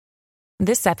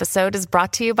This episode is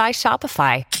brought to you by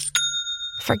Shopify.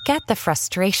 Forget the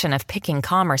frustration of picking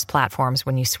commerce platforms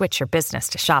when you switch your business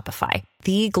to Shopify,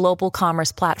 the global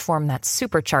commerce platform that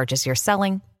supercharges your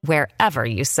selling wherever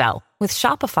you sell. With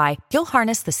Shopify, you'll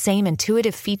harness the same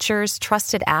intuitive features,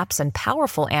 trusted apps, and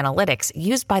powerful analytics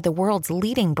used by the world's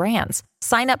leading brands.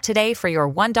 Sign up today for your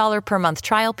 $1 per month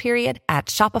trial period at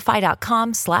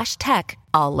shopify.com/tech,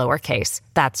 all lowercase.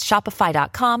 That's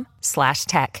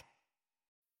shopify.com/tech.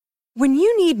 When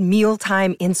you need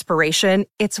mealtime inspiration,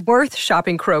 it's worth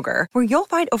shopping Kroger, where you'll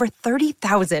find over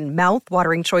 30,000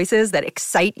 mouth-watering choices that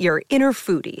excite your inner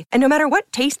foodie. And no matter what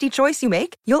tasty choice you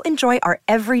make, you'll enjoy our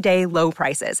everyday low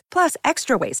prices, plus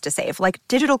extra ways to save, like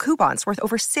digital coupons worth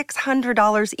over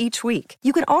 $600 each week.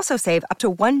 You can also save up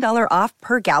to $1 off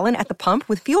per gallon at the pump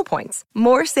with fuel points.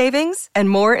 More savings and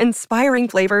more inspiring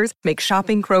flavors make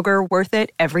shopping Kroger worth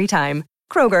it every time.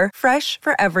 Kroger, fresh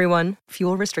for everyone.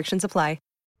 Fuel restrictions apply.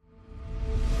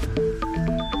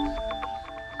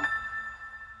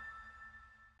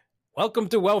 Welcome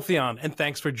to Wealthion, and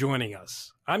thanks for joining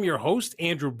us. I'm your host,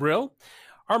 Andrew Brill.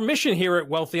 Our mission here at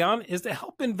Wealthion is to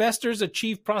help investors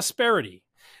achieve prosperity.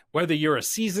 Whether you're a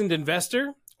seasoned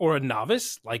investor or a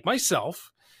novice like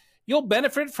myself, you'll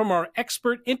benefit from our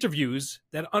expert interviews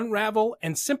that unravel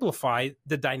and simplify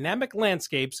the dynamic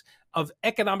landscapes of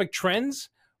economic trends,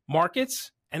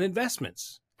 markets, and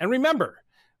investments. And remember,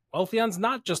 Wealthion's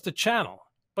not just a channel,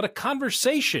 but a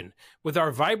conversation with our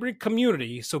vibrant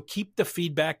community, so keep the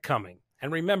feedback coming.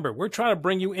 And remember, we're trying to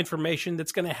bring you information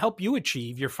that's going to help you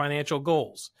achieve your financial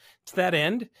goals. To that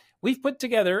end, we've put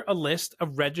together a list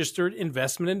of registered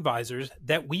investment advisors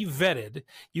that we vetted.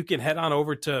 You can head on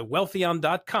over to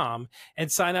wealthion.com and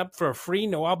sign up for a free,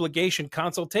 no-obligation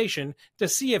consultation to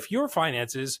see if your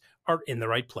finances are in the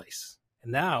right place.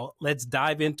 And now let's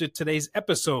dive into today's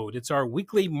episode. It's our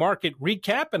weekly market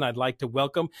recap, and I'd like to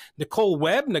welcome Nicole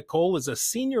Webb. Nicole is a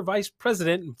senior vice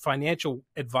president and financial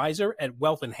advisor at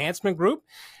Wealth Enhancement Group.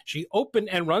 She opened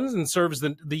and runs and serves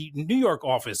the New York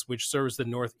office, which serves the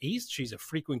Northeast. She's a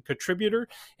frequent contributor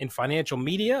in financial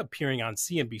media, appearing on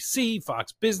CNBC,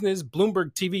 Fox Business,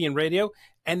 Bloomberg TV and radio,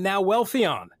 and now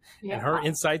Wealthion. Yeah. And her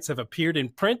insights have appeared in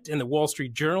print in the Wall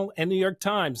Street Journal and New York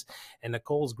Times. And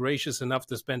Nicole's gracious enough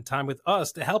to spend time with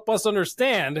us to help us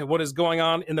understand what is going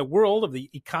on in the world of the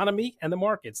economy and the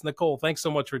markets. Nicole, thanks so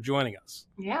much for joining us.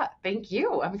 Yeah, thank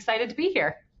you. I'm excited to be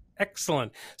here.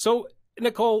 Excellent. So,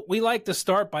 Nicole, we like to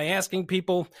start by asking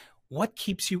people, what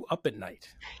keeps you up at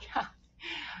night? Yeah.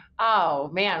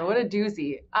 Oh, man, what a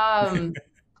doozy. I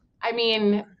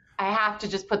mean, I have to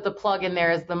just put the plug in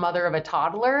there as the mother of a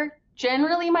toddler,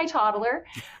 generally my toddler.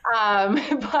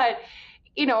 But,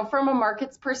 you know, from a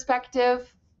markets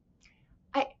perspective,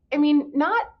 I mean,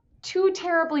 not too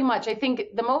terribly much. I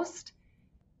think the most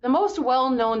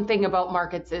well-known thing about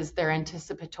markets is they're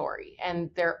anticipatory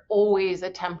and they're always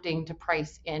attempting to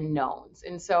price in knowns.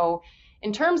 And so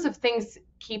in terms of things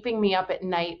keeping me up at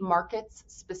night, markets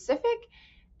specific,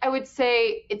 I would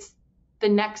say it's the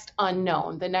next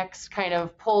unknown, the next kind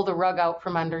of pull the rug out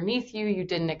from underneath you. You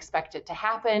didn't expect it to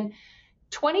happen.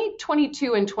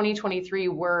 2022 and 2023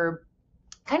 were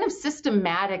kind of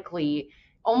systematically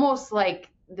almost like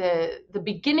the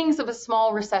beginnings of a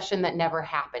small recession that never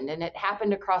happened. And it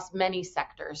happened across many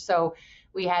sectors. So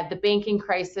we had the banking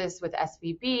crisis with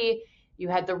SVB. You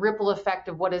had the ripple effect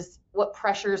of what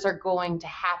pressures are going to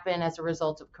happen as a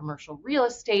result of commercial real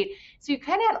estate. So you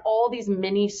kind of had all these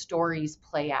mini stories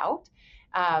play out.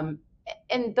 And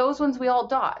those ones we all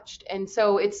dodged. And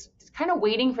so it's kind of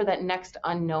waiting for that next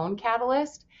unknown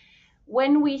catalyst.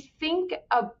 When we think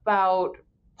about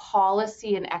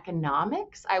policy and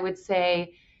economics, I would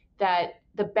say that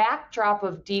the backdrop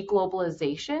of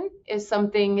deglobalization is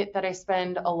something that I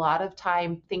spend a lot of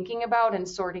time thinking about and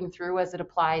sorting through as it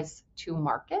applies to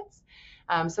markets.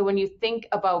 So when you think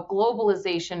about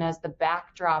globalization as the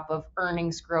backdrop of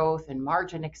earnings growth and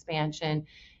margin expansion,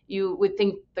 you would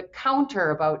think the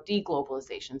counter about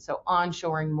deglobalization, so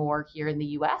onshoring more here in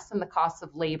the US and the costs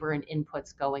of labor and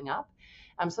inputs going up.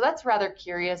 So that's rather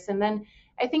curious. And then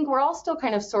I think we're all still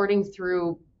kind of sorting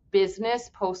through business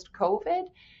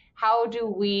post-COVID. How do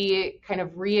we kind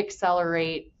of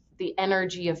reaccelerate the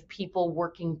energy of people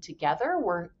working together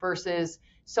versus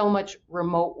so much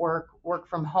remote work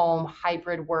from home,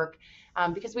 hybrid work?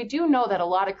 Because we do know that a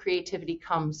lot of creativity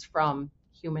comes from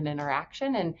human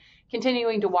interaction, and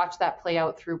continuing to watch that play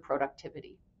out through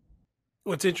productivity.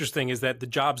 What's interesting is that the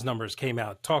jobs numbers came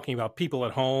out talking about people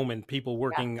at home and people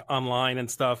working online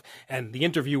and stuff, and the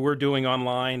interview we're doing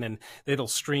online, and it'll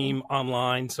stream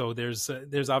online. So there's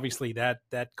obviously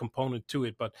that component to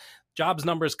it. But jobs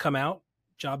numbers come out.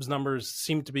 Jobs numbers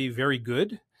seem to be very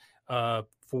good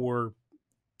for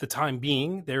the time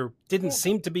being. There didn't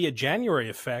seem to be a January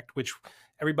effect, which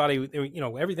everybody,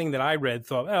 everything that I read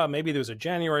thought, oh, maybe there was a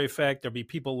January effect. There'll be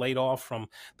people laid off from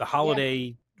the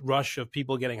holiday rush of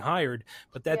people getting hired,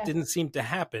 but that didn't seem to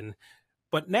happen.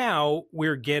 But now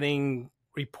we're getting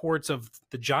reports of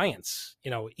the giants,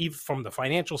 even from the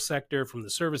financial sector, from the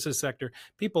services sector,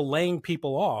 people laying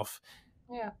people off.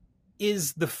 Yeah.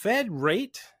 Is the Fed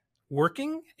rate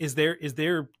working? Is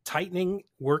there tightening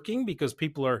working because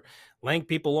people are laying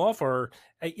people off? Or,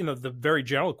 the very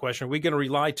general question, are we going to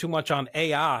rely too much on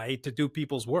AI to do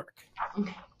people's work?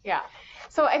 Yeah.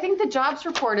 So I think the jobs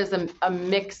report is a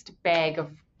mixed bag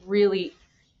of really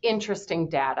interesting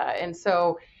data. And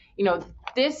so,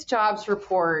 this jobs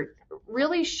report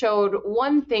really showed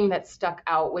one thing that stuck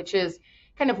out, which is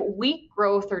kind of weak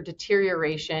growth or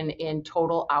deterioration in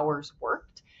total hours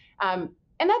worked. And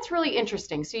that's really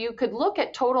interesting. So you could look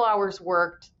at total hours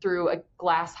worked through a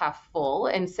glass half full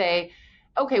and say,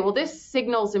 okay, well, this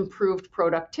signals improved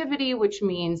productivity, which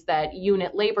means that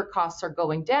unit labor costs are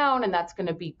going down, and that's going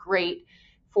to be great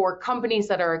for companies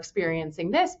that are experiencing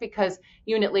this because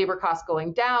unit labor costs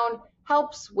going down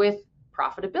helps with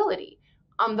profitability.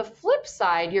 On the flip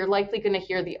side, you're likely going to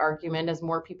hear the argument as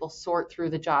more people sort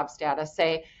through the jobs data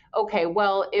say, okay,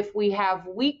 well, if we have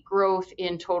weak growth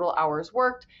in total hours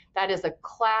worked, that is a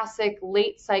classic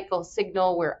late cycle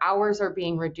signal where hours are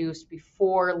being reduced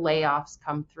before layoffs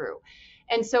come through.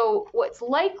 And so what's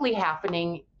likely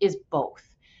happening is both,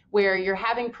 where you're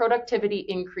having productivity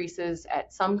increases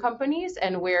at some companies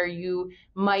and where you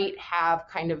might have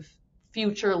kind of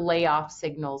future layoff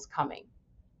signals coming.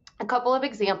 A couple of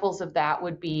examples of that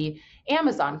would be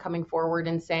Amazon coming forward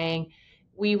and saying,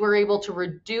 we were able to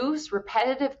reduce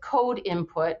repetitive code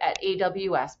input at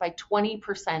AWS by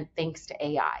 20% thanks to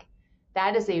AI.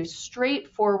 That is a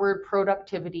straightforward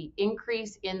productivity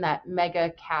increase in that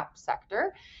mega cap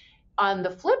sector. On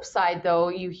the flip side, though,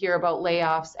 you hear about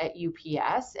layoffs at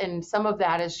UPS, and some of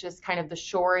that is just kind of the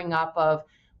shoring up of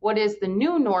what is the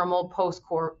new normal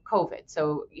post-COVID.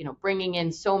 So, bringing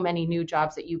in so many new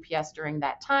jobs at UPS during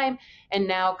that time, and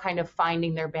now kind of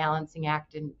finding their balancing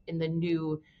act in the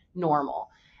new normal.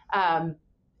 And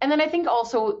then I think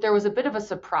also there was a bit of a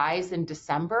surprise in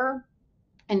December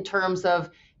in terms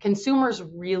of consumers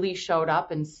really showed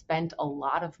up and spent a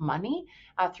lot of money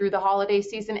through the holiday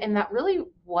season, and that really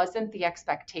wasn't the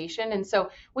expectation. And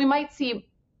so we might see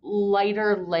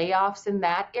lighter layoffs in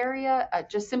that area,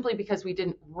 just simply because we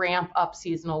didn't ramp up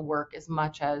seasonal work as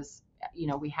much as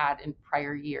we had in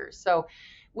prior years. So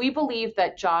we believe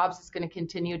that jobs is going to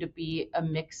continue to be a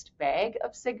mixed bag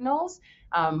of signals,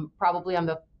 probably on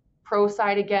the pro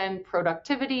side again,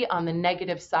 productivity, on the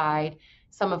negative side,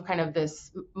 some of kind of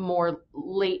this more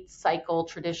late cycle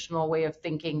traditional way of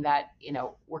thinking that,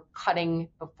 we're cutting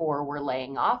before we're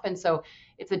laying off. And so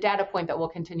it's a data point that we'll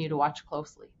continue to watch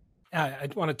closely. I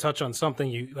want to touch on something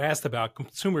you asked about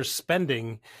consumer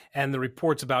spending and the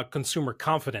reports about consumer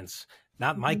confidence,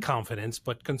 not my confidence,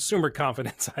 but consumer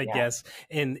confidence, I guess,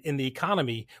 in the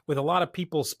economy, with a lot of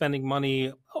people spending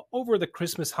money over the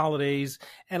Christmas holidays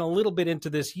and a little bit into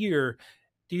this year.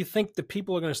 Do you think that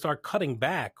people are going to start cutting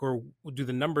back, or do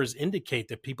the numbers indicate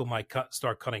that people might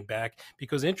start cutting back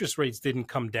because interest rates didn't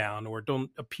come down or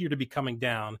don't appear to be coming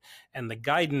down, and the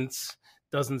guidance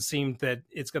doesn't seem that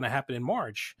it's going to happen in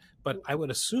March? But I would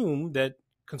assume that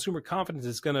consumer confidence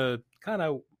is going to kind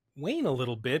of wane a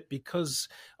little bit because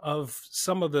of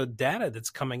some of the data that's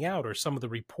coming out or some of the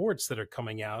reports that are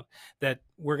coming out that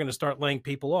we're going to start laying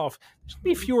people off. There's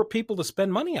going to be fewer people to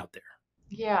spend money out there.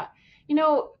 Yeah.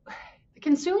 The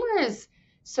consumer is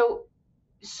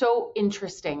so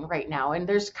interesting right now. And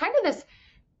there's kind of this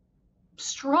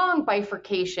strong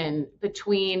bifurcation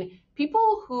between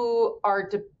people who are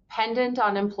dependent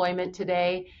on employment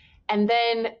today, and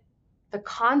then the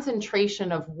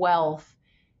concentration of wealth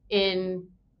in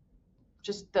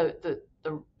just the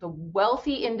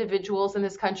wealthy individuals in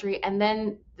this country, and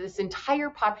then this entire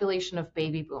population of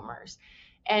baby boomers.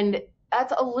 And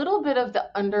that's a little bit of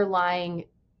the underlying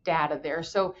data there.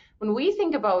 So when we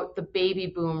think about the baby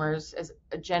boomers as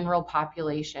a general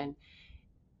population,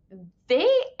 they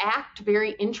act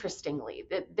very interestingly.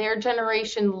 That their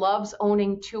generation loves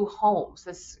owning two homes,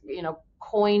 this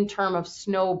coined term of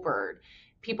snowbird.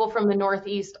 People from the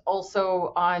Northeast,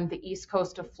 also on the East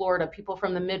Coast of Florida, people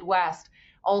from the Midwest,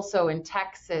 also in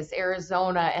Texas,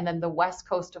 Arizona, and then the West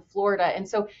Coast of Florida. And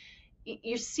so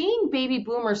you're seeing baby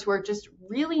boomers who are just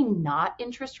really not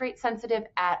interest rate sensitive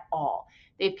at all.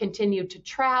 They've continued to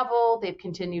travel, they've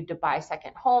continued to buy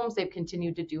second homes, they've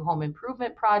continued to do home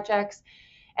improvement projects.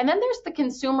 And then there's the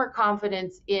consumer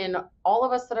confidence in all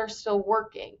of us that are still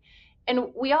working.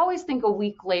 And we always think a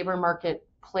weak labor market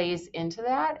plays into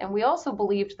that. And we also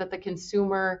believed that the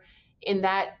consumer in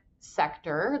that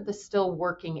sector, the still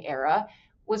working era,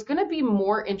 was going to be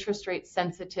more interest rate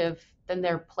sensitive than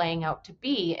they're playing out to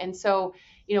be. And so,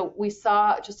 we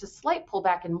saw just a slight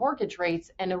pullback in mortgage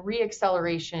rates and a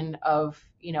reacceleration of,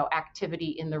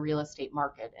 activity in the real estate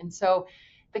market. And so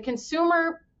the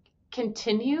consumer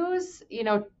continues,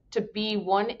 to be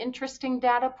one interesting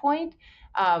data point,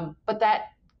 but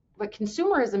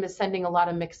consumerism is sending a lot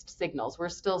of mixed signals. We're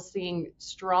still seeing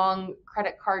strong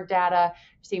credit card data,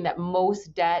 seeing that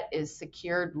most debt is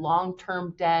secured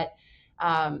long-term debt.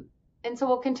 And so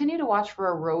we'll continue to watch for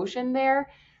erosion there.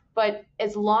 But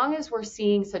as long as we're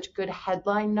seeing such good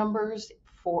headline numbers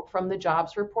from the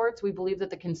jobs reports, we believe that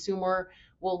the consumer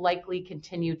will likely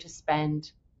continue to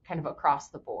spend kind of across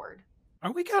the board.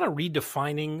 Are we kind of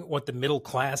redefining what the middle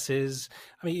class is?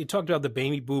 I mean, you talked about the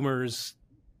baby boomers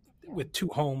with 2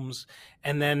 homes,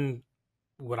 and then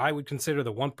what I would consider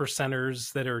the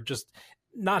 1%ers that are just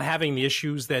not having the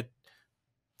issues that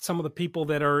some of the people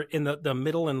that are in the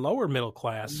middle and lower middle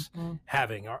class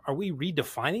having. Are we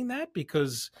redefining that?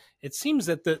 Because it seems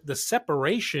that the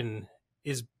separation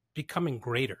is becoming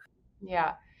greater.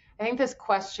 Yeah, I think this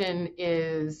question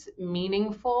is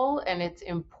meaningful and it's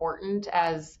important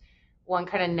as one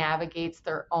kind of navigates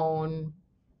their own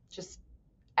just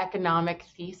economic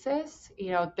thesis.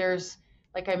 There's,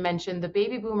 like I mentioned, the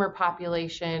baby boomer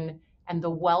population and the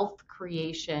wealth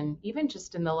creation, even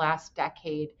just in the last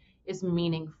decade, is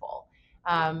meaningful.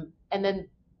 And then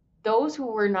those who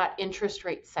were not interest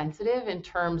rate sensitive in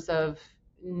terms of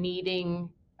needing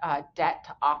debt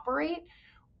to operate,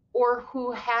 or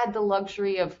who had the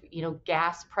luxury of,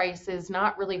 gas prices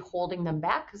not really holding them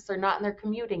back because they're not in their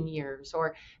commuting years.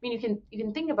 Or, you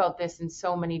can think about this in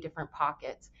so many different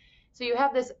pockets. So you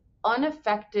have this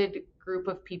unaffected group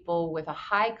of people with a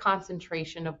high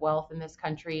concentration of wealth in this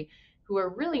country who are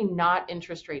really not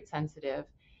interest rate sensitive.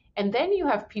 And then you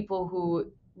have people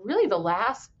who really the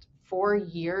last 4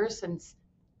 years, since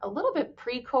a little bit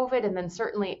pre-COVID and then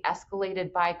certainly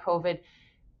escalated by COVID,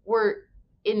 were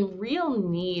in real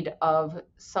need of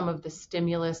some of the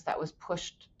stimulus that was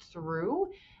pushed through,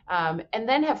 and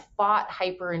then have fought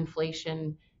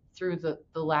hyperinflation through the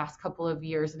last couple of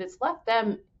years. And it's left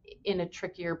them in a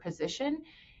trickier position.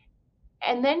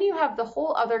 And then you have the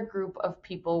whole other group of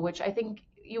people, which I think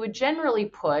you would generally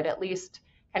put, at least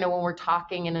kind of when we're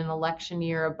talking in an election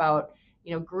year about,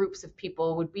 groups of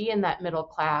people, would be in that middle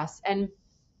class. And,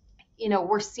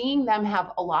 we're seeing them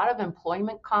have a lot of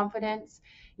employment confidence.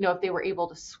 If they were able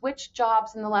to switch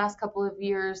jobs in the last couple of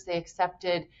years, they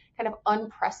accepted kind of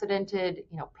unprecedented,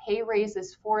 pay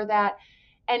raises for that.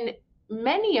 And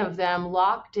many of them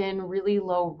locked in really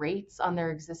low rates on their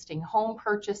existing home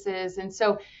purchases. And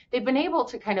so they've been able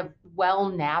to kind of well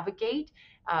navigate.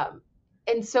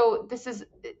 And so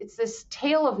it's this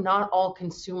tale of not all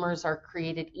consumers are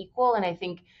created equal. And I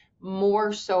think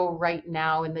more so right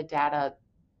now in the data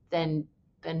than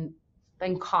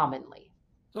commonly.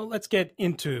 So let's get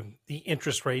into the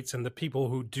interest rates and the people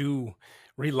who do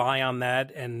rely on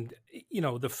that. And,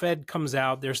 the Fed comes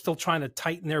out, they're still trying to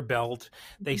tighten their belt.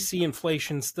 They see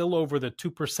inflation still over the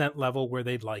 2% level where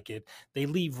they'd like it. They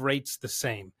leave rates the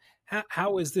same.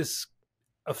 How is this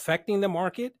affecting the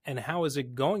market, and how is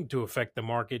it going to affect the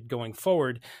market going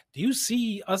forward? Do you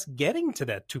see us getting to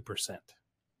that 2%?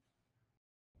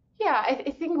 Yeah,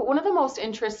 I think one of the most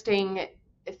interesting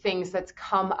things that's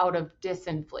come out of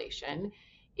disinflation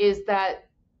is that,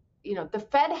 the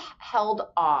Fed held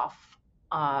off,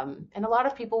 and a lot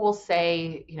of people will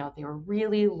say, they were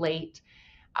really late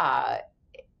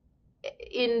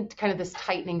in kind of this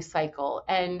tightening cycle.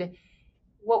 And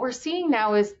what we're seeing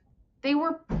now is they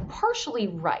were partially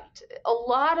right. A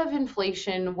lot of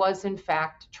inflation was in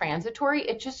fact transitory.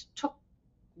 It just took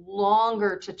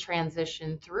longer to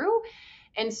transition through.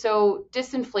 And so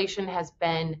disinflation has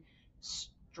been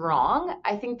strong.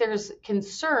 I think there's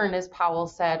concern, as Powell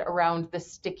said, around the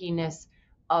stickiness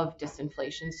of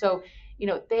disinflation. So,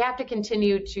 they have to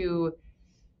continue to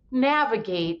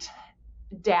navigate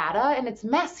data, and it's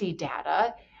messy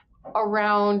data,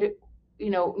 around,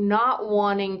 not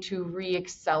wanting to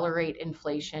reaccelerate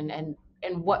inflation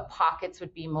and what pockets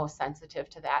would be most sensitive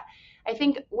to that. I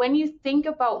think when you think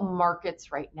about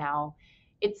markets right now,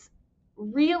 it's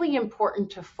really important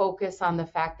to focus on the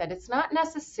fact that it's not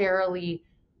necessarily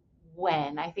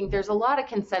when. I think there's a lot of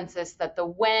consensus that the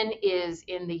when is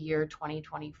in the year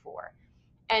 2024.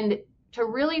 And to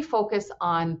really focus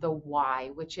on the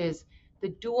why, which is the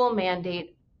dual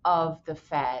mandate of the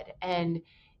Fed. And,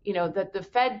 that the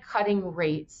Fed cutting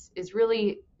rates is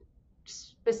really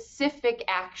specific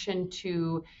action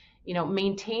to,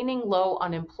 maintaining low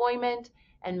unemployment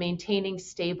and maintaining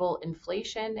stable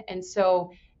inflation. And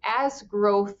so as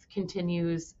growth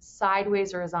continues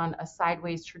sideways or is on a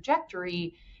sideways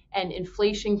trajectory and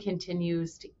inflation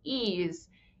continues to ease,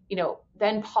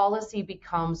 then policy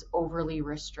becomes overly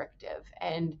restrictive.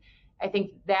 And I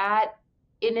think that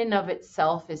in and of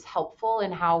itself is helpful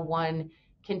in how one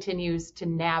continues to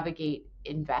navigate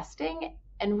investing.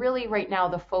 And really right now,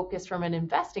 the focus from an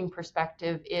investing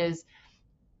perspective is,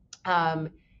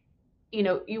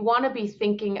 you want to be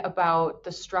thinking about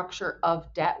the structure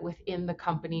of debt within the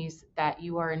companies that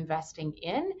you are investing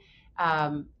in,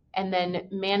 and then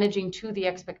managing to the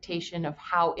expectation of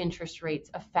how interest rates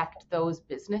affect those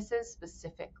businesses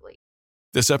specifically.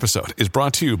 This episode is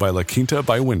brought to you by La Quinta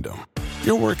by Wyndham.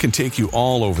 Your work can take you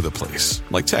all over the place,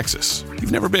 like Texas.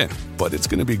 You've never been, but it's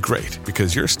going to be great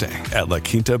because you're staying at La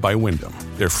Quinta by Wyndham.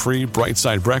 Their free Bright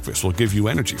Side breakfast will give you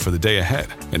energy for the day ahead.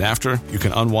 And after, you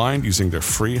can unwind using their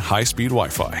free high-speed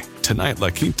Wi-Fi. Tonight, La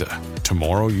Quinta.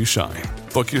 Tomorrow, you shine.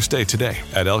 Book your stay today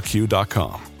at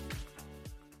LQ.com.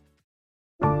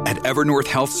 At Evernorth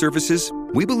Health Services,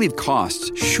 we believe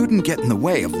costs shouldn't get in the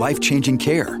way of life-changing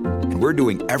care. And we're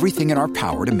doing everything in our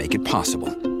power to make it possible.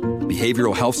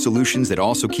 Behavioral health solutions that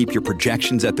also keep your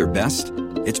projections at their best?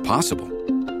 It's possible.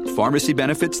 Pharmacy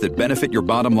benefits that benefit your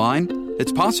bottom line?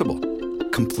 It's possible.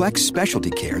 Complex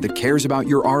specialty care that cares about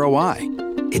your ROI?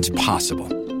 It's possible.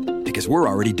 Because we're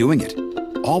already doing it.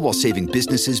 All while saving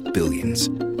businesses billions.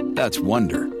 That's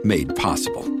Wonder made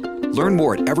possible. Learn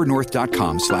more at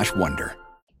evernorth.com/wonder.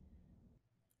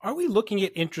 Are we looking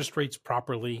at interest rates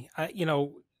properly?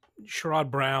 Sherrod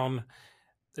Brown,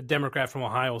 the Democrat from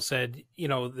Ohio, said,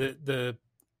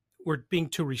 we're being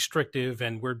too restrictive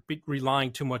and we're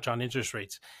relying too much on interest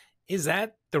rates. Is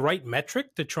that the right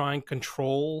metric to try and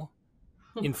control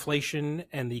inflation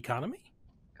and the economy?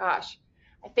 Gosh,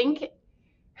 I think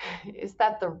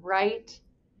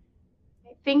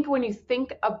when you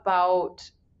think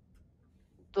about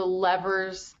the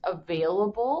levers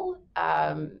available,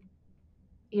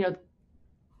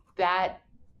 that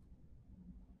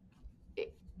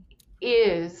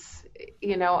is,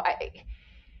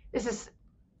 this is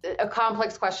a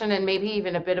complex question and maybe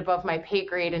even a bit above my pay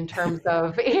grade in terms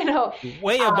of,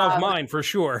 way above mine for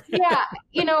sure. Yeah.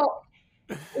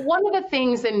 One of the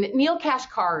things, and Neel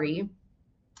Kashkari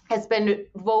has been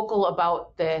vocal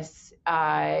about this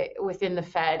within the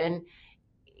Fed. And,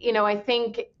 I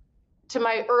think to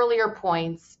my earlier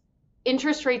points,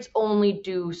 interest rates only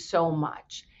do so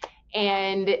much.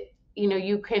 And,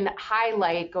 you can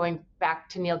highlight, going back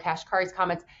to Neel Kashkari's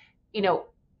comments,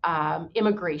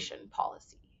 immigration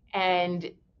policy. And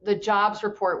the jobs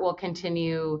report will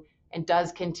continue and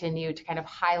does continue to kind of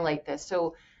highlight this.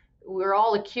 So we're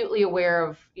all acutely aware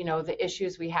of, the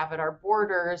issues we have at our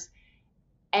borders.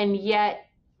 And yet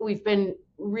we've been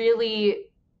really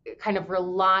kind of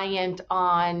reliant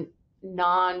on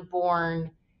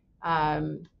non-born,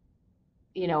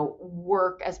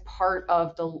 work as part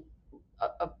of the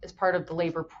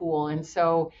labor pool. And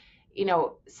so,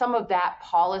 some of that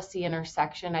policy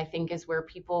intersection, I think, is where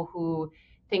people who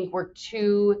think we're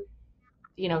too,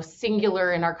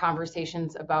 singular in our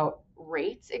conversations about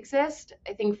rates exist.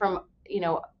 I think from,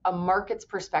 a market's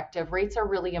perspective, rates are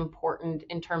really important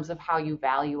in terms of how you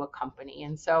value a company.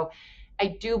 And so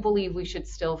I do believe we should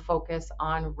still focus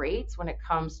on rates when it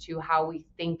comes to how we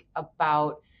think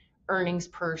about earnings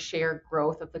per share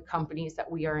growth of the companies that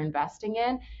we are investing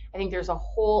in. I think there's a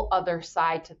whole other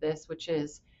side to this, which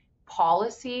is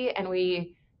policy. And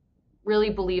we really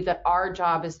believe that our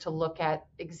job is to look at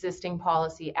existing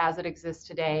policy as it exists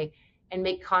today and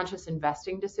make conscious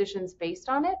investing decisions based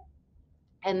on it.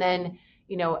 And then,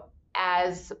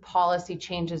 as policy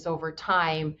changes over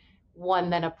time, one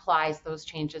then applies those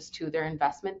changes to their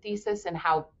investment thesis and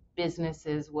how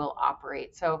businesses will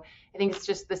operate. So I think it's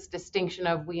just this distinction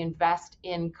of we invest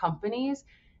in companies.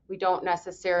 We don't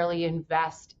necessarily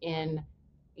invest in,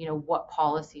 what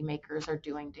policymakers are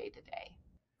doing day to day.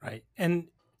 Right. And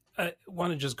I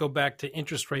want to just go back to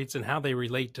interest rates and how they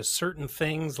relate to certain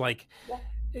things. Like,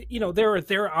 there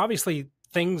are obviously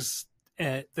things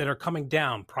that are coming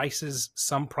down.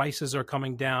 Some prices are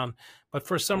coming down, but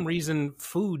for some reason,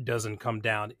 food doesn't come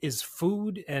down. Is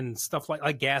food and stuff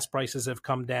like gas prices have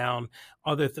come down,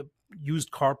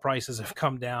 used car prices have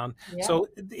come down. Yeah. So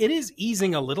it is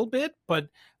easing a little bit, but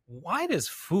why does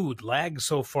food lag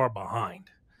so far behind?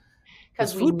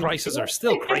 Because food prices are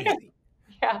still crazy.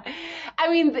 Yeah. I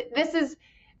mean,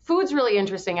 food's really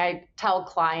interesting. I tell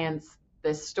clients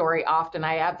this story often.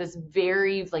 I have this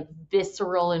very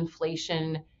visceral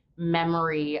inflation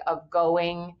memory of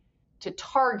going to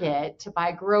Target to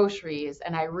buy groceries,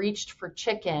 and I reached for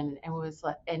chicken and was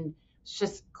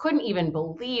just couldn't even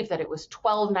believe that it was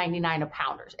 $12.99 a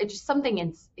pound. It's just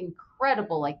something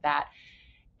incredible like that.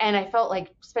 And I felt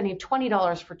like spending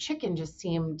 $20 for chicken just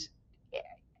seemed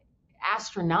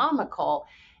astronomical.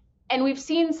 And we've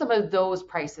seen some of those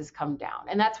prices come down.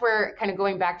 And that's where, kind of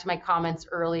going back to my comments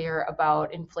earlier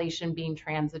about inflation being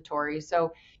transitory.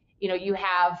 So, you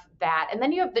have that. And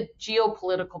then you have the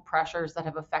geopolitical pressures that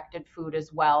have affected food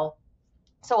as well.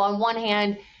 So on one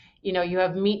hand, you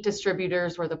have meat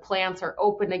distributors where the plants are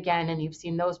open again, and you've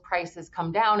seen those prices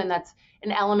come down. And that's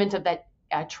an element of that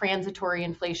transitory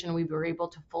inflation. We were able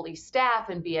to fully staff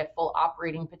and be at full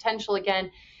operating potential again.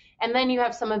 And then you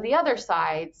have some of the other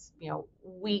sides,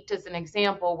 wheat as an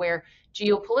example, where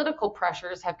geopolitical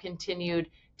pressures have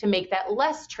continued to make that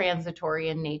less transitory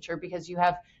in nature, because you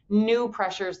have new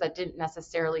pressures that didn't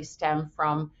necessarily stem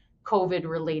from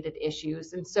COVID-related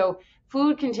issues. And so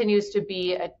food continues to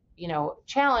be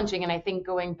challenging. And I think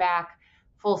going back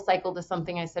full cycle to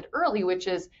something I said early, which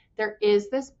is there is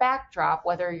this backdrop,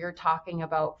 whether you're talking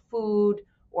about food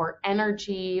or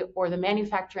energy or the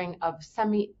manufacturing of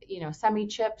semi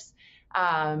chips,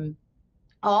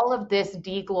 all of this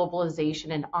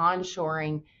deglobalization and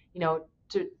onshoring,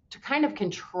 to kind of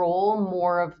control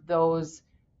more of those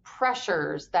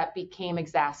pressures that became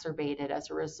exacerbated as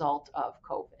a result of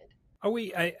COVID.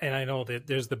 And I know that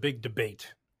there's the big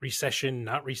debate, recession,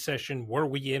 not recession, were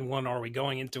we in one, are we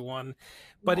going into one?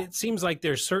 But it seems like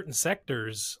there's certain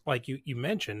sectors, like you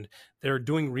mentioned, that are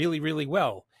doing really, really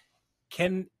well.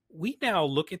 Can we now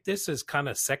look at this as kind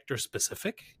of sector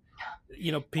specific?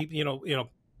 People,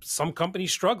 some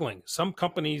companies struggling, some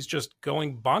companies just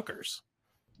going bonkers.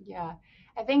 Yeah,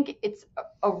 I think it's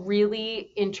a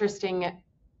really interesting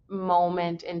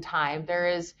moment in time.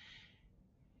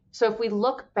 So if we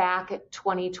look back at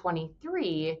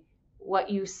 2023, what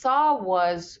you saw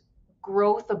was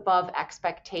growth above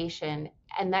expectation,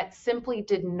 and that simply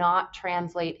did not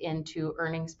translate into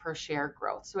earnings per share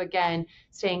growth. So again,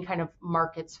 staying kind of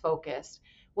markets focused.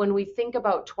 When we think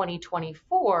about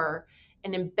 2024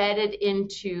 and embedded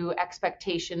into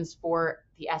expectations for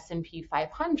the S&P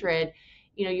 500,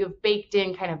 you've baked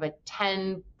in kind of a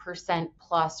 10%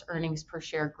 plus earnings per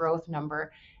share growth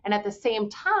number. And at the same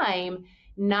time,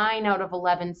 9 out of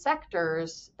 11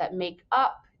 sectors that make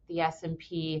up the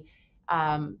S&P,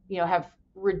 have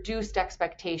reduced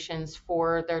expectations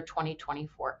for their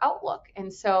 2024 outlook.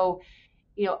 And so,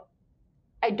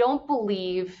 I don't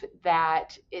believe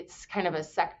that it's kind of a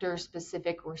sector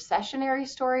specific recessionary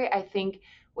story. I think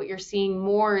what you're seeing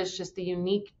more is just the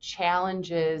unique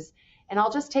challenges. And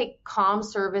I'll just take comm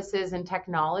services and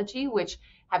technology, which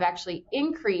have actually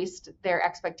increased their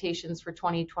expectations for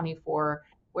 2024,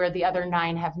 where the other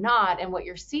 9 have not. And what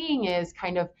you're seeing is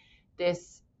kind of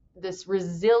this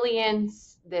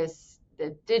resilience, the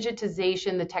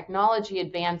digitization, the technology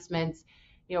advancements,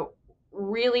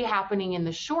 really happening in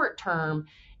the short term,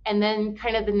 and then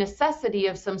kind of the necessity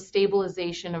of some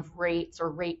stabilization of rates or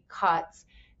rate cuts,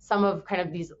 some of kind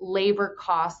of these labor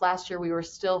costs. Last year, we were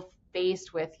still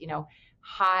faced with,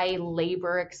 high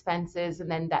labor expenses, and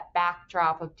then that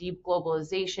backdrop of deep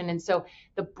globalization. And so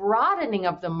the broadening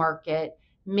of the market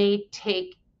may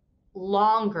take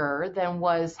longer than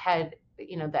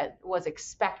that was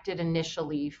expected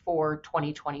initially for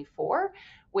 2024,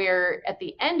 where at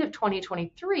the end of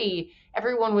 2023,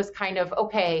 everyone was kind of,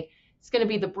 okay, it's going to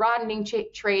be the broadening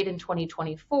trade in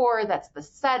 2024. That's the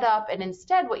setup. And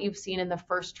instead, what you've seen in the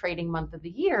first trading month of the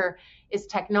year is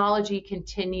technology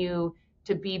continue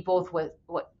to be both what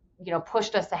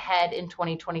pushed us ahead in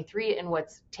 2023 and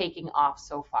what's taking off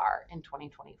so far in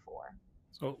 2024.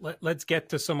 So let's get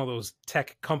to some of those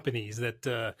tech companies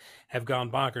that have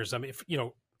gone bonkers. I mean,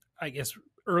 I guess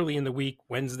early in the week,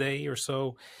 Wednesday or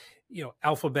so,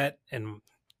 Alphabet and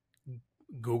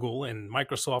Google and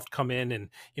Microsoft come in and,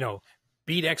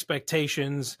 beat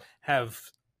expectations,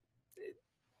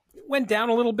 went down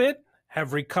a little bit,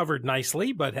 have recovered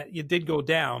nicely, but it did go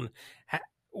down.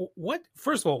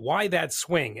 First of all, why that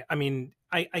swing? I mean,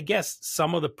 I guess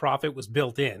some of the profit was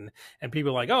built in and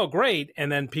people are like, oh, great.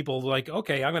 And then people like,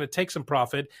 okay, I'm going to take some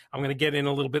profit. I'm going to get in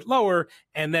a little bit lower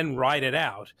and then ride it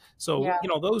out. So,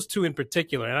 those two in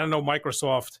particular, and I know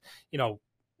Microsoft,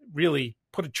 really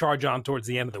put a charge on towards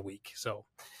the end of the week. So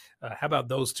how about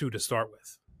those two to start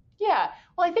with? Yeah,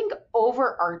 well, I think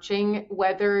overarching,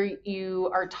 whether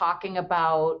you are talking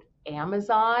about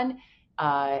Amazon,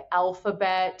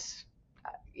 Alphabet,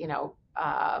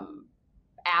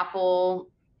 Apple,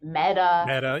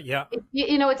 Meta, yeah.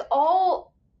 It's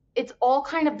all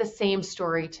kind of the same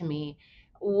story to me.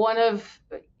 One of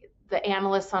the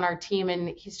analysts on our team, and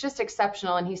he's just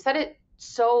exceptional, and he said it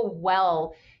so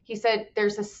well. He said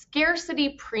there's a scarcity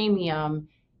premium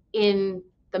in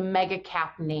the mega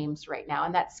cap names right now.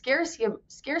 And that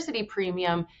scarcity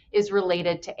premium is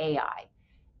related to AI.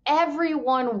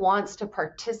 Everyone wants to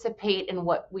participate in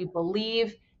what we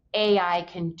believe AI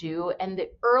can do. And the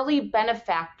early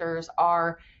benefactors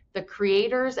are the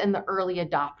creators and the early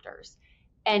adopters.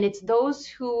 And it's those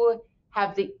who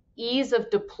have the ease of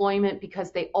deployment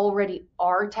because they already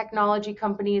are technology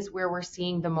companies where we're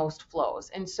seeing the most flows.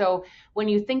 And so when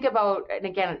you think about, and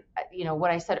again,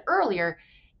 what I said earlier,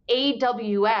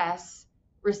 AWS,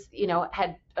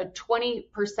 had a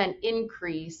 20%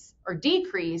 increase or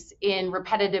decrease in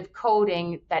repetitive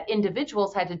coding that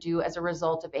individuals had to do as a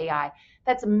result of AI.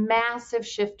 That's a massive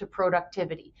shift to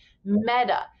productivity.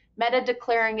 Meta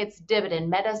declaring its dividend,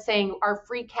 Meta saying our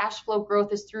free cash flow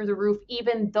growth is through the roof,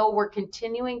 even though we're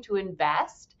continuing to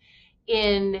invest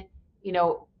in,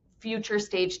 future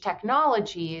stage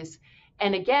technologies.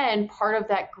 And again, part of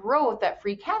that growth, that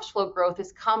free cash flow growth,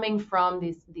 is coming from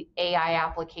the AI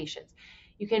applications.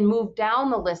 You can move down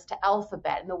the list to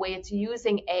Alphabet and the way it's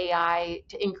using AI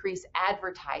to increase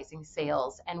advertising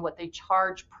sales and what they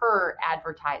charge per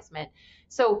advertisement.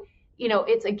 So,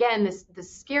 it's again, this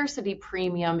scarcity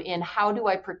premium in how do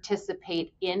I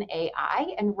participate in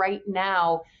AI? And right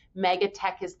now, mega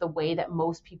tech is the way that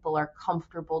most people are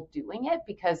comfortable doing it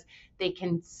because they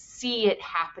can see it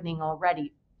happening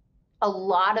already. A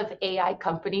lot of AI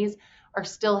companies are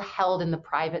still held in the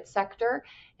private sector.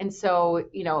 And so,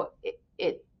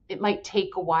 it might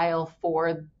take a while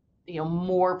for,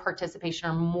 more participation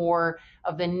or more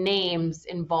of the names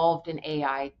involved in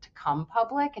AI to come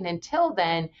public. And until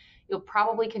then, you'll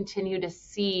probably continue to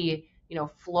see,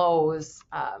 flows,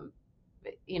 at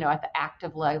the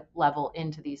active level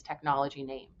into these technology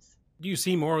names. Do you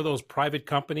see more of those private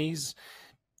companies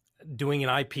doing an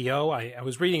IPO? I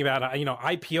was reading about,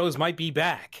 IPOs might be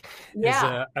back.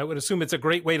 Yeah. I would assume it's a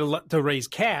great way to raise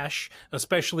cash,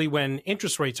 especially when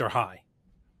interest rates are high.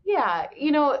 Yeah.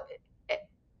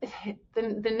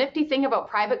 The nifty thing about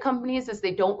private companies is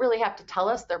they don't really have to tell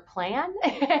us their plan.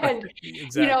 And,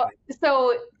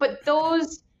 exactly. But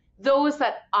those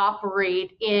that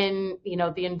operate in,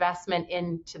 the investment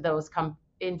into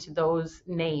those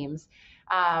names,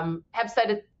 have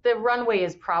said the runway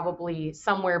is probably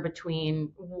somewhere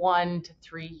between 1 to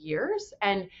 3 years,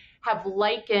 and have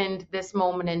likened this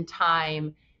moment in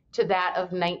time to that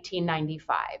of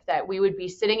 1995, that we would be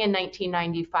sitting in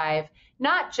 1995,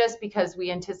 not just because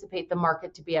we anticipate the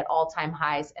market to be at all-time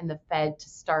highs and the Fed to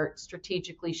start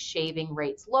strategically shaving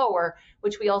rates lower,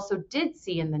 which we also did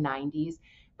see in the 90s,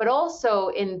 but also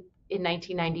in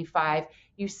 1995,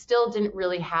 you still didn't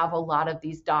really have a lot of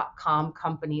these dot-com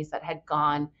companies that had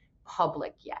gone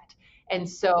public yet. And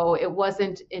so it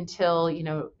wasn't until,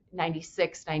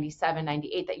 96, 97,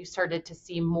 98 that you started to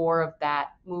see more of that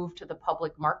move to the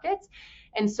public markets.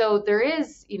 And so there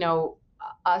is,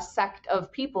 a sect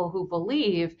of people who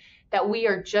believe that we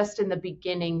are just in the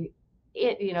beginning,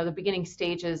 the beginning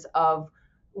stages of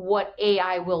what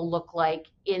AI will look like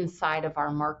inside of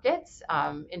our markets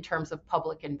in terms of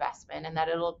public investment, and that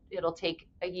it'll take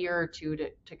a year or two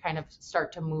to kind of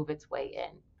start to move its way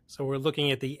in. So we're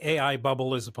looking at the AI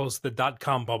bubble as opposed to the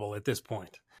dot-com bubble at this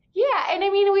point. Yeah, and I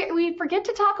mean, we forget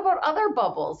to talk about other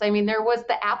bubbles. I mean, there was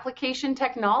the application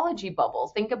technology bubble.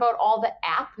 Think about all the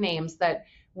app names that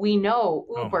we know: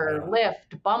 Uber,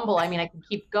 Lyft, Bumble. I mean, I can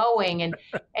keep going. And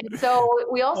so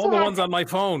we also all the ones on my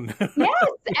phone. Yes,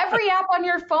 every app on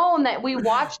your phone that we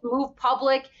watched move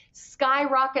public,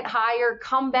 skyrocket higher,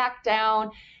 come back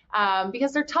down,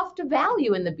 because they're tough to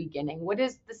value in the beginning. What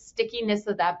is the stickiness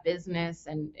of that business,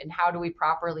 and how do we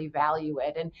properly value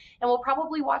it? And we'll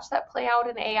probably watch that play out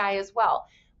in AI as well.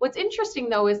 What's interesting,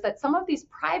 though, is that some of these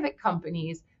private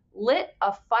companies lit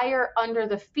a fire under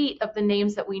the feet of the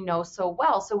names that we know so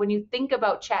well. So when you think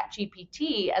about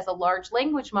ChatGPT as a large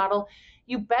language model,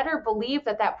 you better believe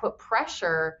that put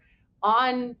pressure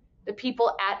on the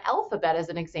people at Alphabet, as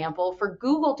an example, for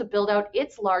Google to build out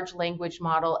its large language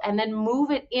model and then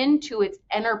move it into its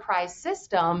enterprise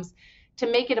systems to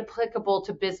make it applicable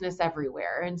to business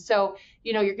everywhere. And so,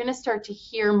 you're going to start to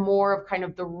hear more of kind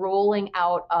of the rolling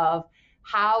out of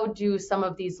how do some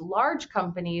of these large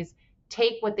companies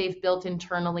take what they've built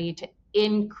internally to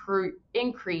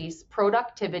increase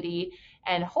productivity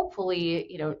and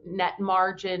hopefully, net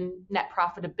margin, net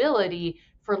profitability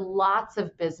for lots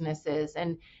of businesses.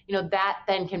 And, that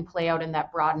then can play out in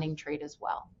that broadening trade as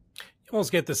well. You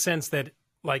almost get the sense that,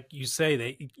 like you say,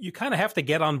 that you kind of have to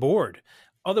get on board.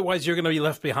 Otherwise, you're going to be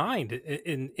left behind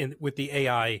with the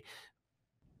AI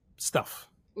stuff.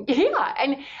 Yeah.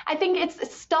 And I think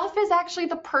stuff is actually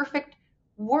the perfect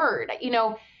word.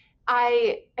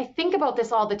 I think about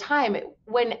this all the time.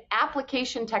 When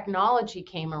application technology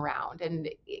came around and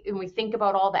we think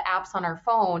about all the apps on our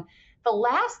phone, the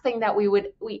last thing that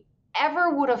we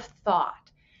ever would have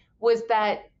thought was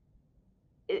that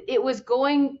it was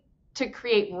going to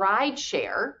create ride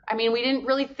share. I mean, we didn't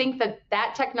really think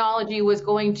that technology was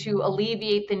going to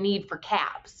alleviate the need for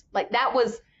cabs. Like that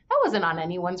wasn't on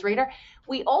anyone's radar.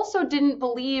 We also didn't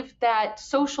believe that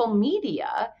social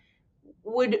media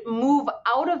would move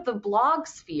out of the blog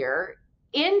sphere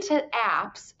into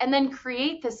apps and then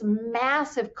create this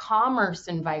massive commerce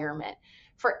environment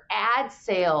for ad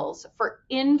sales, for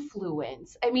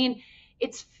influence. I mean,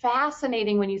 it's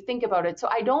fascinating when you think about it. So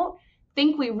I don't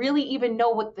think we really even know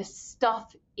what the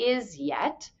stuff is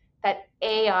yet that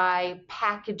AI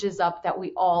packages up that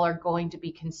we all are going to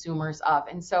be consumers of.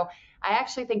 And so I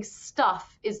actually think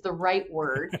stuff is the right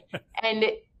word. And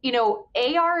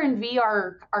AR and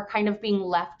VR are kind of being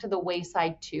left to the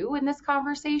wayside too in this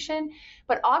conversation.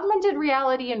 But augmented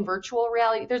reality and virtual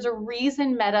reality, there's a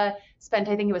reason Meta spent,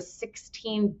 I think it was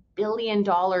 $16 billion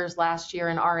last year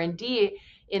in R&D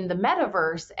in the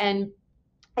metaverse. And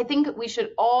I think we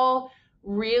should all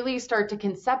really start to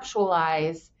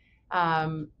conceptualize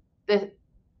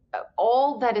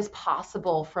all that is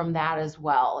possible from that as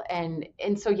well. And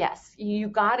so, yes, you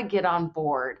got to get on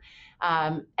board.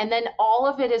 And then all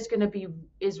of it is going to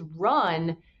is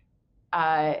run,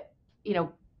 by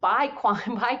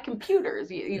computers.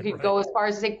 You could go as far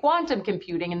as to say quantum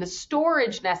computing and the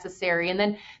storage necessary, and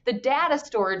then the data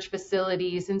storage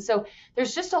facilities. And so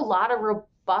there's just a lot of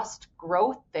robust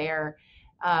growth there.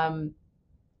 And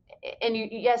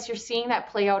yes, you're seeing that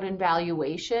play out in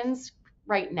valuations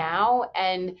right now.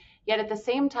 And yet at the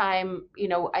same time,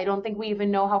 I don't think we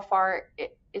even know how far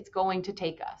it's going to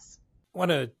take us. I want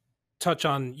to touch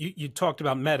on, you talked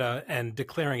about Meta and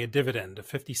declaring a dividend, a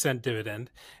 50-cent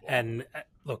dividend. And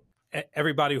look,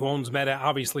 everybody who owns Meta,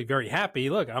 obviously very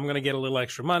happy. Look, I'm going to get a little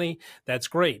extra money. That's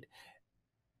great.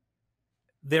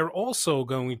 They're also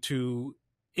going to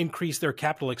increase their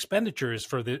capital expenditures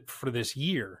for this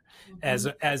year, as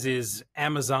is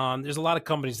Amazon. There's a lot of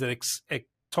companies that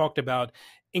talked about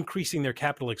increasing their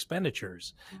capital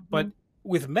expenditures. But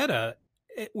with Meta,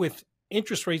 with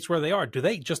interest rates where they are, do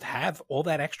they just have all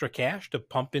that extra cash to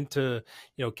pump into,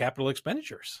 capital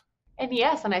expenditures? And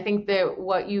yes, and I think that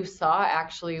what you saw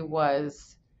actually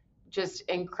was just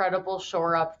incredible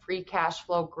shore up free cash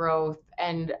flow growth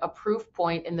and a proof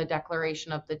point in the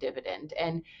declaration of the dividend.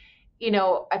 And,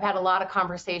 I've had a lot of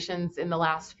conversations in the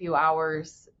last few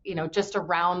hours, just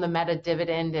around the Meta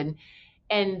dividend.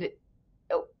 And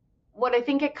what I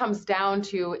think it comes down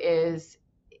to is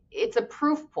it's a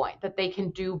proof point that they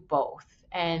can do both.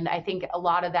 And I think a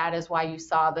lot of that is why you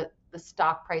saw the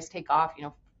stock price take off,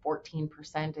 14%,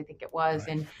 I think it was.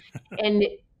 Right. And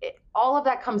all of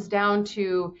that comes down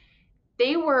to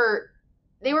they were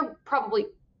probably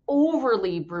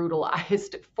overly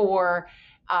brutalized for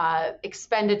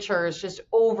expenditures, just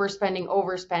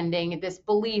overspending, this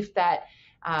belief that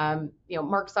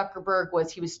Mark Zuckerberg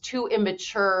was too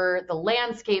immature, the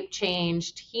landscape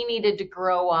changed, he needed to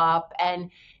grow up,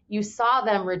 and you saw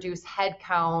them reduce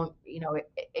headcount,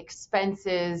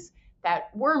 expenses that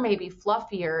were maybe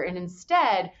fluffier, and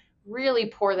instead really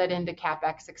pour that into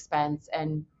CapEx expense.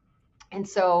 And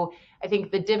so I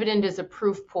think the dividend is a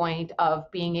proof point of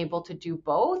being able to do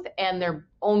both and their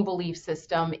own belief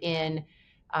system in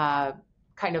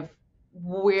kind of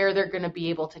where they're going to be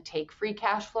able to take free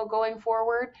cash flow going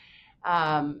forward.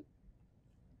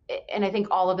 And I think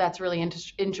all of that's really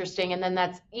interesting. And then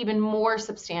that's even more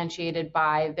substantiated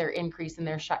by their increase in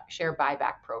their share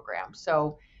buyback program.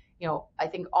 So, I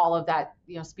think all of that,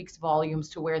 speaks volumes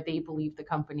to where they believe the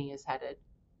company is headed.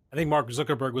 I think Mark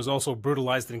Zuckerberg was also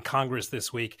brutalized in Congress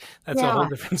this week. That's a whole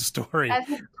different story.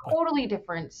 That's a totally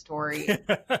different story. You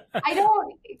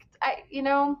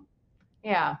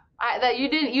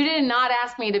did not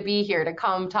ask me to be here to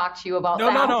come talk to you about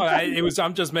that. No.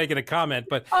 I'm just making a comment,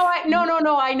 but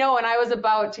no, I know, and I was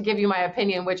about to give you my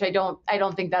opinion, which I don't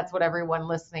think that's what everyone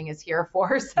listening is here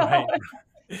for. So, right.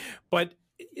 But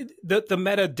the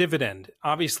Meta dividend,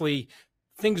 obviously,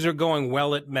 things are going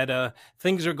well at Meta.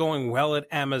 Things are going well at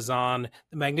Amazon.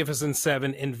 The Magnificent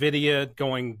Seven, NVIDIA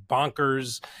going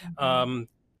bonkers.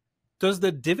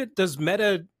 Does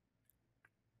Meta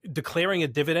declaring a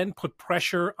dividend put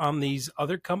pressure on these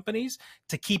other companies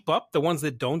to keep up, the ones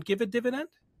that don't give a dividend?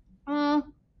 I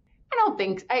don't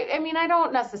think. I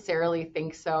don't necessarily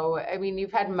think so. I mean,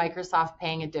 you've had Microsoft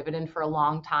paying a dividend for a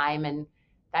long time, and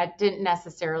that didn't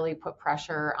necessarily put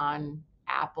pressure on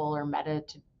Apple or Meta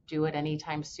to do it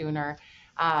anytime sooner.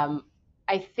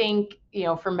 I think,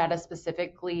 for Meta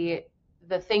specifically,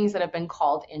 the things that have been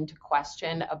called into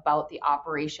question about the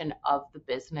operation of the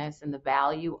business and the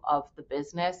value of the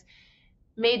business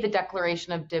made the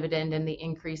declaration of dividend and the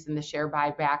increase in the share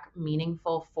buyback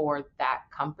meaningful for that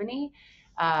company.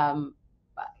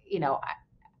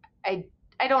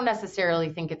 I don't necessarily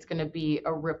think it's going to be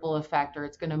a ripple effect or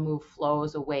it's going to move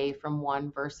flows away from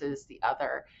one versus the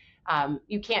other.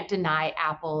 You can't deny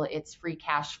Apple its free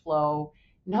cash flow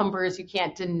numbers. You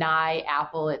can't deny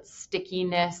Apple its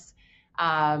stickiness,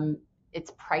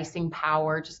 its pricing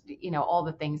power, just, all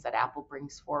the things that Apple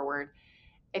brings forward.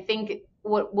 I think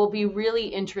what will be really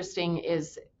interesting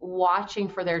is watching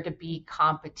for there to be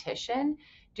competition.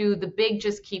 Do the big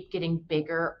just keep getting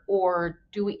bigger, or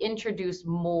do we introduce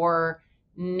more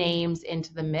names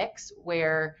into the mix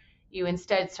where you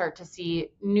instead start to see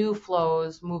new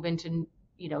flows move into,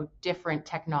 different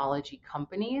technology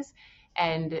companies?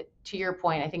 And to your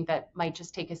point, I think that might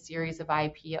just take a series of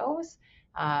IPOs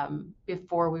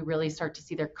before we really start to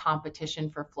see their competition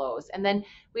for flows. And then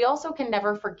we also can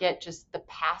never forget just the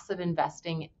passive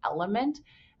investing element.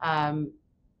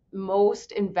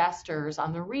 Most investors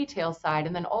on the retail side,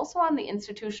 and then also on the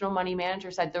institutional money manager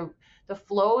side, the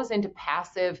flows into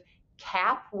passive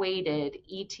cap-weighted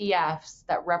ETFs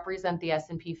that represent the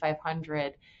S&P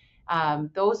 500,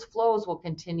 those flows will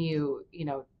continue,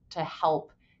 to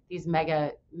help these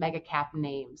mega cap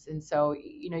names. And so,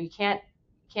 you can't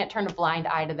turn a blind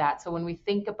eye to that. So when we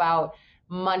think about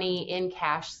money in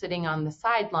cash sitting on the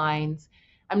sidelines,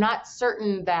 I'm not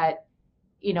certain that,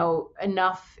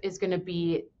 enough is going to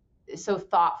be so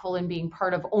thoughtful in being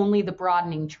part of only the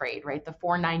broadening trade, right? The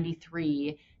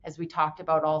 493, as we talked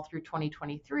about all through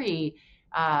 2023.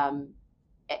 And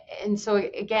so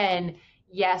again,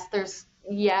 yes,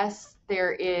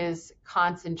 there is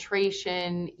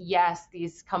concentration. Yes,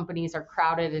 these companies are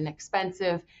crowded and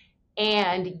expensive.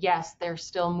 And yes, they're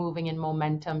still moving in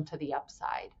momentum to the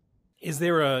upside. Is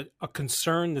there a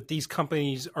concern that these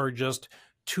companies are just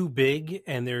too big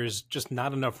and there's just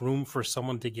not enough room for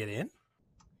someone to get in?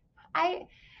 I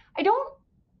don't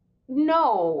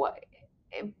know,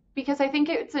 because I think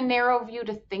it's a narrow view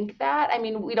to think that. I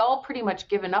mean, we'd all pretty much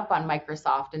given up on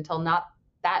Microsoft until not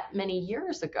that many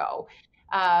years ago.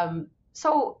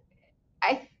 So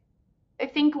I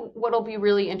think what'll be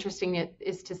really interesting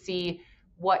is to see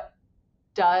what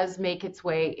does make its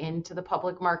way into the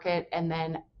public market and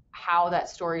then how that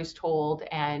story is told.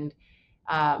 And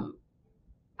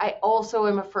I also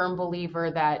am a firm believer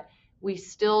that we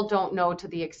still don't know to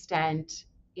the extent,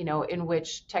 in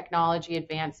which technology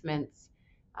advancements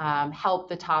help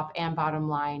the top and bottom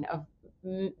line of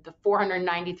the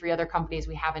 493 other companies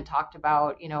we haven't talked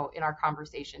about, in our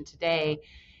conversation today.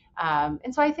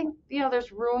 And so I think,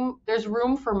 there's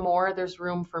room for more, there's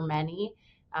room for many.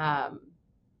 But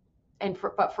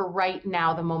for right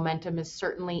now, the momentum is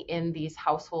certainly in these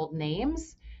household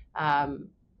names, and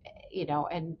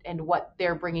what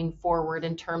they're bringing forward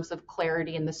in terms of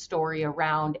clarity in the story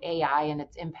around AI and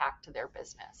its impact to their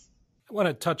business. I want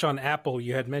to touch on Apple.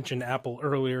 You had mentioned Apple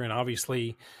earlier, and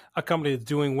obviously a company that's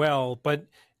doing well, but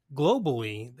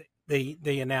globally,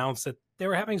 they announced that they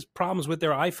were having problems with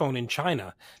their iPhone in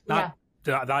China, not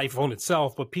the iPhone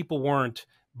itself, but people weren't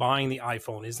buying the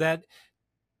iPhone. Is that,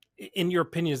 in your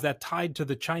opinion, is that tied to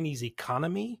the Chinese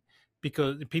economy?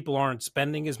 Because people aren't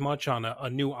spending as much on a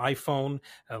new iPhone.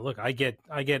 Look, I get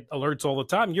alerts all the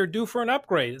time. You're due for an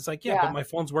upgrade. It's like, but my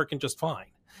phone's working just fine.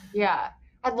 Yeah.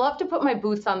 I'd love to put my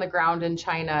boots on the ground in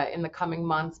China in the coming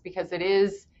months, because it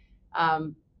is,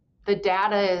 the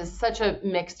data is such a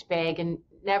mixed bag and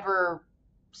never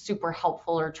super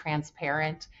helpful or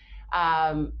transparent.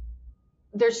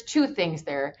 There's two things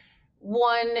there.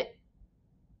 One,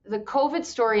 the COVID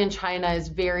story in China is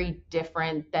very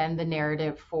different than the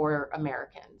narrative for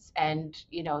Americans. And,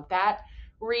 that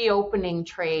reopening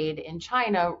trade in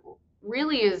China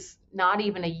really is not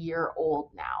even a year old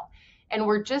now. And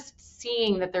we're just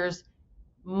seeing that there's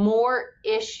more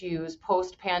issues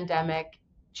post-pandemic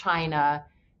China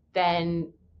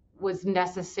than was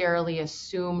necessarily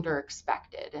assumed or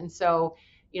expected. And so,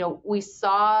 we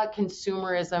saw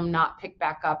consumerism not pick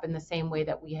back up in the same way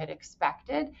that we had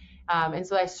expected. And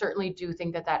so I certainly do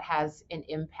think that has an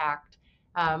impact.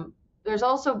 There's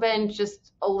also been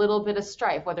just a little bit of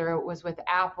strife, whether it was with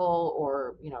Apple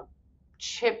or,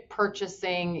 chip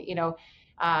purchasing.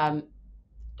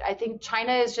 I think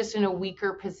China is just in a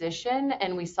weaker position,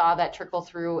 and we saw that trickle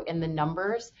through in the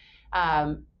numbers.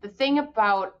 The thing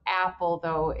about Apple,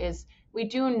 though, is we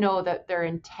do know that their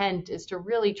intent is to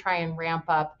really try and ramp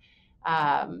up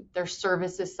their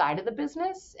services side of the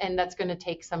business, and that's going to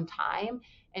take some time.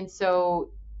 And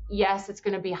so, yes, it's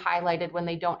going to be highlighted when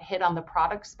they don't hit on the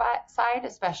product side,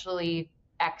 especially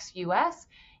ex-US.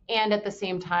 And at the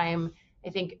same time, I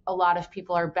think a lot of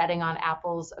people are betting on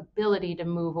Apple's ability to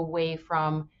move away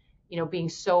from, being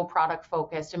so product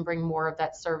focused and bring more of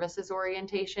that services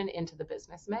orientation into the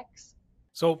business mix.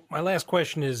 So my last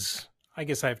question is, I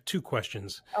guess I have two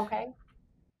questions. Okay.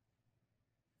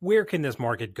 Where can this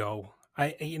market go?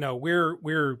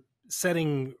 We're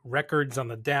setting records on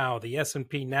the Dow, the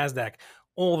S&P, NASDAQ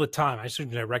all the time. I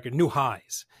should have record new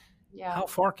highs. Yeah. How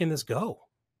far can this go?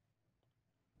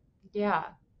 Yeah.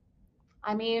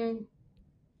 I mean,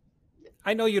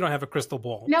 I know you don't have a crystal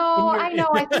ball. No, I know.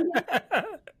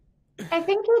 I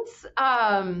think it's,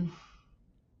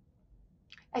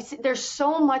 there's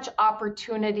so much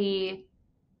opportunity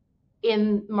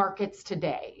in markets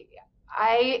today.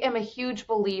 I am a huge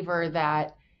believer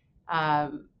that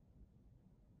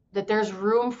that there's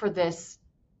room for this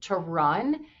to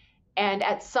run, and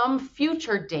at some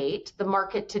future date, the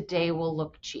market today will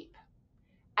look cheap.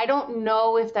 I don't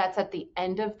know if that's at the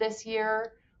end of this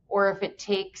year or if it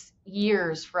takes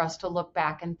years for us to look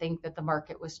back and think that the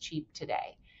market was cheap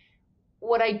today.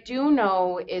 What I do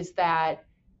know is that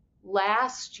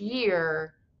last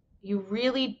year, you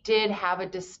really did have a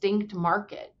distinct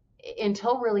market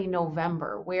until really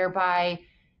November, whereby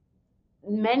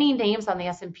many names on the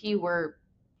S&P were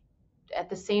at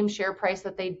the same share price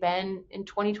that they'd been in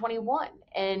 2021.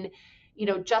 And,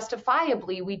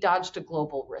 justifiably, we dodged a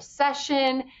global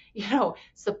recession,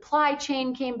 supply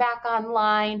chain came back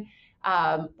online.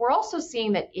 We're also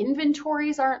seeing that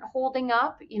inventories aren't holding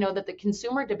up, that the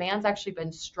consumer demand's actually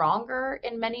been stronger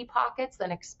in many pockets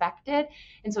than expected.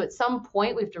 And so at some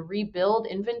point we have to rebuild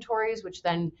inventories, which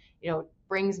then,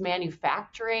 brings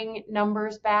manufacturing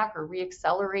numbers back or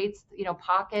reaccelerates,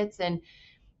 pockets.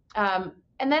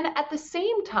 And then at the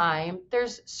same time,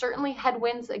 there's certainly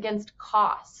headwinds against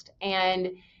cost and,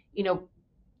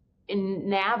 in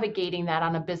navigating that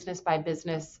on a business by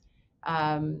business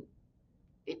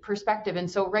perspective.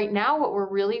 And so right now, what we're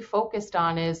really focused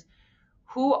on is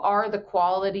who are the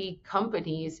quality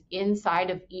companies inside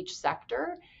of each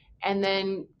sector. And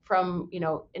then from, in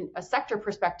a sector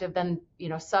perspective, then,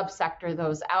 subsector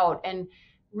those out and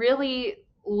really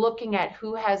looking at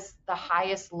who has the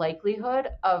highest likelihood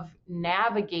of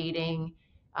navigating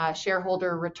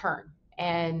shareholder return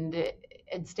and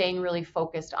staying really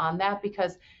focused on that,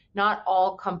 because not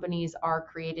all companies are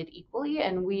created equally.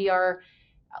 And we are,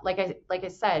 like I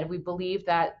said, we believe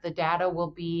that the data will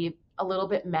be a little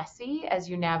bit messy as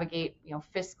you navigate,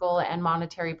 fiscal and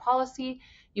monetary policy.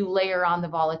 You layer on the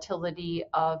volatility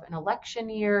of an election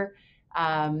year,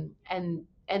 and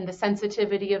the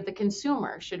sensitivity of the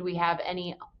consumer should we have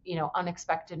any,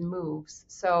 unexpected moves.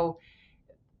 So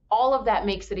all of that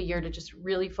makes it a year to just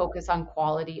really focus on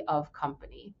quality of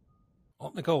company.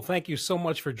 Well, Nicole, thank you so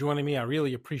much for joining me. I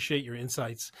really appreciate your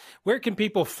insights. Where can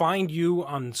people find you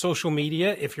on social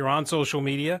media, if you're on social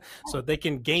media, so they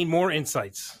can gain more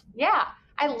insights? Yeah,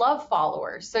 I love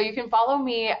followers. So you can follow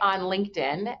me on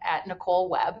LinkedIn at Nicole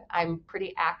Webb. I'm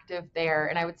pretty active there,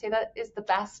 and I would say that is the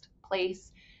best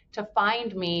place to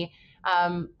find me.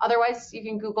 Otherwise, you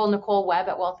can Google Nicole Webb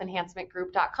at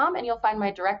wealthenhancementgroup.com, and you'll find my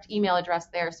direct email address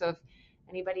there. So if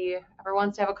anybody ever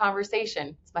wants to have a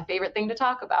conversation, it's my favorite thing to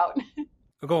talk about.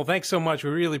 Nicole, thanks so much. We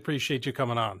really appreciate you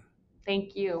coming on.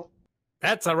 Thank you.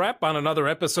 That's a wrap on another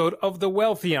episode of The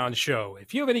Wealthion Show.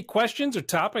 If you have any questions or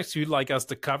topics you'd like us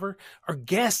to cover, or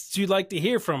guests you'd like to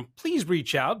hear from, please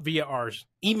reach out via our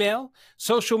email,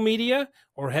 social media,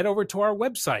 or head over to our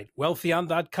website,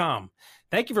 wealthion.com.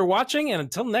 Thank you for watching, and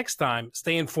until next time,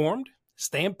 stay informed,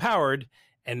 stay empowered,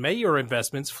 and may your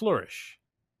investments flourish.